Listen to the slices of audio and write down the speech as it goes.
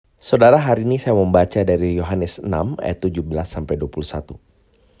Saudara, hari ini saya membaca dari Yohanes 6 ayat 17-21.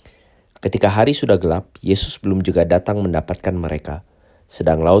 Ketika hari sudah gelap, Yesus belum juga datang mendapatkan mereka,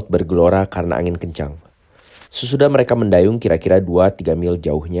 sedang laut bergelora karena angin kencang. Sesudah mereka mendayung kira-kira 2-3 mil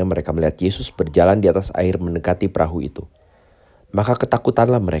jauhnya, mereka melihat Yesus berjalan di atas air mendekati perahu itu. Maka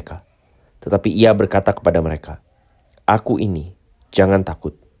ketakutanlah mereka. Tetapi ia berkata kepada mereka, "Aku ini, jangan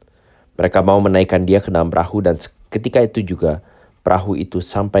takut." Mereka mau menaikkan dia ke dalam perahu dan ketika itu juga perahu itu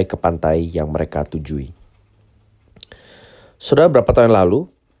sampai ke pantai yang mereka tujui. Saudara, berapa tahun lalu,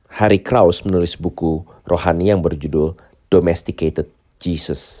 Harry Krauss menulis buku rohani yang berjudul Domesticated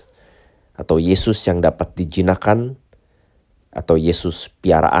Jesus, atau Yesus yang dapat dijinakkan, atau Yesus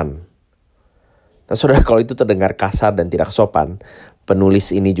piaraan. Nah, saudara, kalau itu terdengar kasar dan tidak sopan, penulis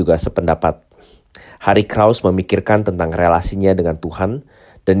ini juga sependapat. Harry Krauss memikirkan tentang relasinya dengan Tuhan,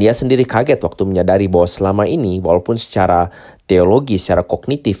 dan dia sendiri kaget waktu menyadari bahwa selama ini, walaupun secara teologi, secara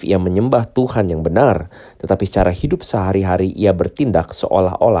kognitif ia menyembah Tuhan yang benar, tetapi secara hidup sehari-hari ia bertindak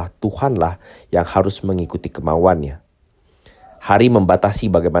seolah-olah Tuhanlah yang harus mengikuti kemauannya. Harry membatasi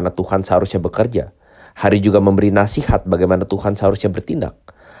bagaimana Tuhan seharusnya bekerja. Harry juga memberi nasihat bagaimana Tuhan seharusnya bertindak.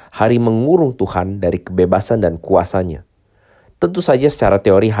 Harry mengurung Tuhan dari kebebasan dan kuasanya. Tentu saja secara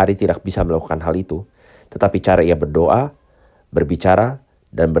teori Harry tidak bisa melakukan hal itu, tetapi cara ia berdoa, berbicara,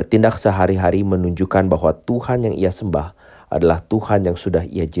 dan bertindak sehari-hari menunjukkan bahwa Tuhan yang ia sembah adalah Tuhan yang sudah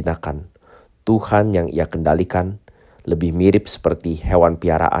ia jinakkan. Tuhan yang ia kendalikan lebih mirip seperti hewan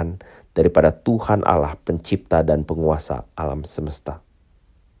piaraan daripada Tuhan Allah pencipta dan penguasa alam semesta.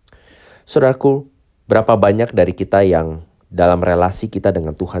 Saudaraku, berapa banyak dari kita yang dalam relasi kita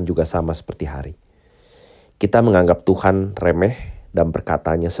dengan Tuhan juga sama seperti Hari. Kita menganggap Tuhan remeh dan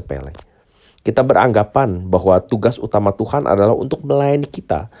berkatanya sepele. Kita beranggapan bahwa tugas utama Tuhan adalah untuk melayani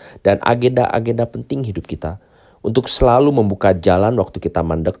kita dan agenda-agenda penting hidup kita, untuk selalu membuka jalan waktu kita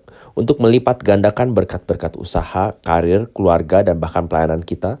mandek, untuk melipat gandakan berkat-berkat usaha, karir, keluarga, dan bahkan pelayanan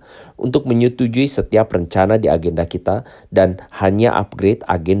kita, untuk menyetujui setiap rencana di agenda kita, dan hanya upgrade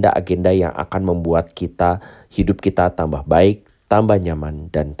agenda-agenda yang akan membuat hidup kita tambah baik, tambah nyaman,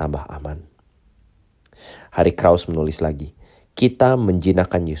 dan tambah aman. Harry Krauss menulis lagi, kita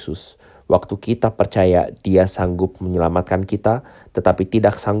menjinakkan Yesus waktu kita percaya dia sanggup menyelamatkan kita, tetapi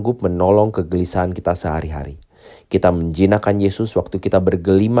tidak sanggup menolong kegelisahan kita sehari-hari. Kita menjinakkan Yesus waktu kita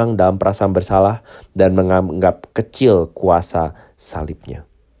bergelimang dalam perasaan bersalah dan menganggap kecil kuasa salibnya.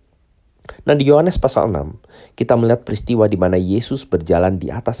 Nah, di Yohanes pasal 6, kita melihat peristiwa di mana Yesus berjalan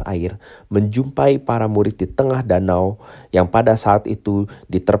di atas air, menjumpai para murid di tengah danau yang pada saat itu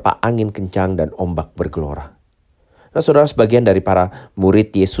diterpa angin kencang dan ombak bergelora. Nah, saudara, sebagian dari para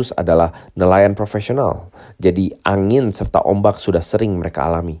murid Yesus adalah nelayan profesional. Jadi angin serta ombak sudah sering mereka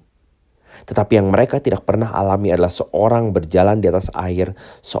alami. Tetapi yang mereka tidak pernah alami adalah seorang berjalan di atas air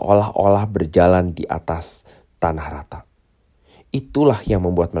seolah-olah berjalan di atas tanah rata. Itulah yang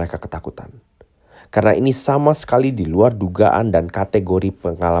membuat mereka ketakutan. Karena ini sama sekali di luar dugaan dan kategori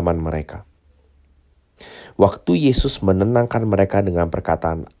pengalaman mereka. Waktu Yesus menenangkan mereka dengan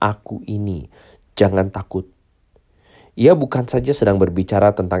perkataan, "Aku ini, jangan takut." Ia bukan saja sedang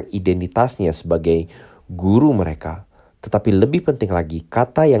berbicara tentang identitasnya sebagai guru mereka, tetapi lebih penting lagi,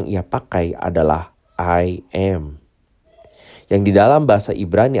 kata yang ia pakai adalah I am. Yang di dalam bahasa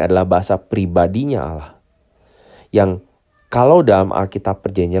Ibrani adalah bahasa pribadinya Allah. Yang kalau dalam Alkitab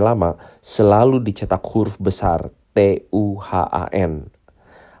Perjanjian Lama selalu dicetak huruf besar Tuhan.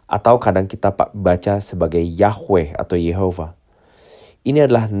 Atau kadang kita baca sebagai Yahweh atau Yehova. Ini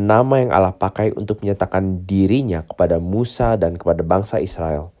adalah nama yang Allah pakai untuk menyatakan dirinya kepada Musa dan kepada bangsa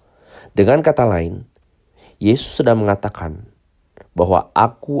Israel. Dengan kata lain, Yesus sedang mengatakan bahwa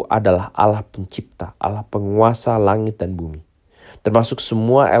aku adalah Allah pencipta, Allah penguasa langit dan bumi. Termasuk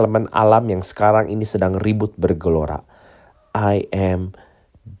semua elemen alam yang sekarang ini sedang ribut bergelora. I am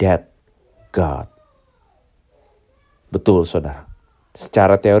that God. Betul, saudara.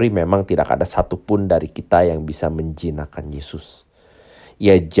 Secara teori memang tidak ada satupun dari kita yang bisa menjinakkan Yesus.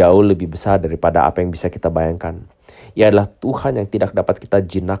 Ia jauh lebih besar daripada apa yang bisa kita bayangkan. Ia adalah Tuhan yang tidak dapat kita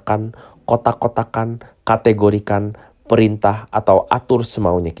jinakkan, kotak-kotakan, kategorikan, perintah, atau atur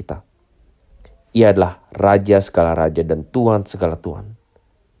semaunya kita. Ia adalah Raja segala Raja dan Tuhan segala Tuhan.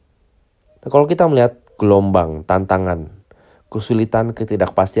 Nah, kalau kita melihat gelombang, tantangan, kesulitan,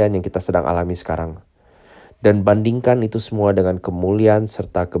 ketidakpastian yang kita sedang alami sekarang, dan bandingkan itu semua dengan kemuliaan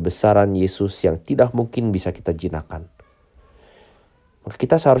serta kebesaran Yesus yang tidak mungkin bisa kita jinakkan, maka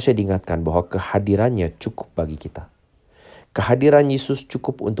kita seharusnya diingatkan bahwa kehadirannya cukup bagi kita. Kehadiran Yesus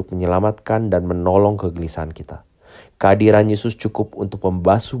cukup untuk menyelamatkan dan menolong kegelisahan kita. Kehadiran Yesus cukup untuk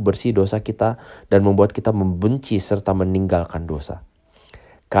membasuh bersih dosa kita dan membuat kita membenci serta meninggalkan dosa.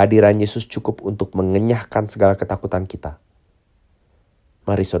 Kehadiran Yesus cukup untuk mengenyahkan segala ketakutan kita.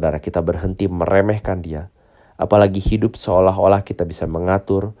 Mari saudara, kita berhenti meremehkan Dia, apalagi hidup seolah-olah kita bisa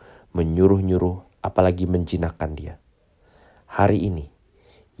mengatur, menyuruh-nyuruh, apalagi menjinakkan Dia. Hari ini,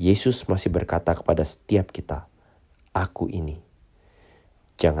 Yesus masih berkata kepada setiap kita, "Aku ini,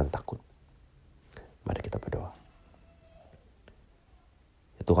 jangan takut." Mari kita berdoa.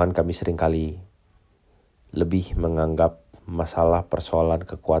 Ya Tuhan, kami seringkali lebih menganggap masalah, persoalan,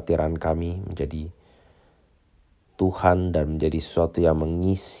 kekhawatiran kami menjadi Tuhan dan menjadi sesuatu yang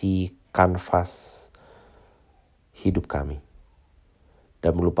mengisi kanvas hidup kami.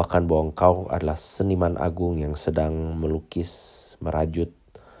 Dan melupakan bahwa Engkau adalah seniman agung yang sedang melukis, merajut,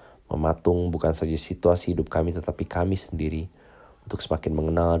 mematung bukan saja situasi hidup kami tetapi kami sendiri untuk semakin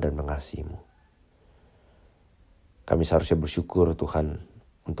mengenal dan mengasihi-Mu. Kami seharusnya bersyukur Tuhan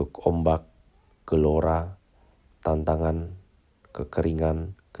untuk ombak, gelora, tantangan,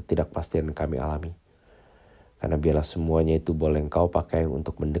 kekeringan, ketidakpastian yang kami alami. Karena biarlah semuanya itu boleh Engkau pakai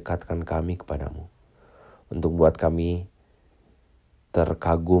untuk mendekatkan kami kepadamu. Untuk buat kami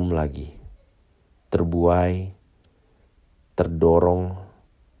terkagum lagi, terbuai, terdorong,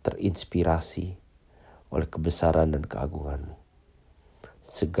 terinspirasi oleh kebesaran dan keagungan-Mu.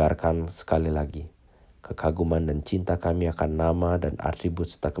 Segarkan sekali lagi kekaguman dan cinta kami akan nama dan atribut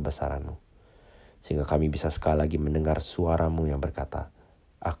serta kebesaran-Mu. Sehingga kami bisa sekali lagi mendengar suara-Mu yang berkata,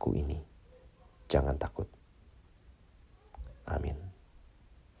 "Aku ini, jangan takut." Amin.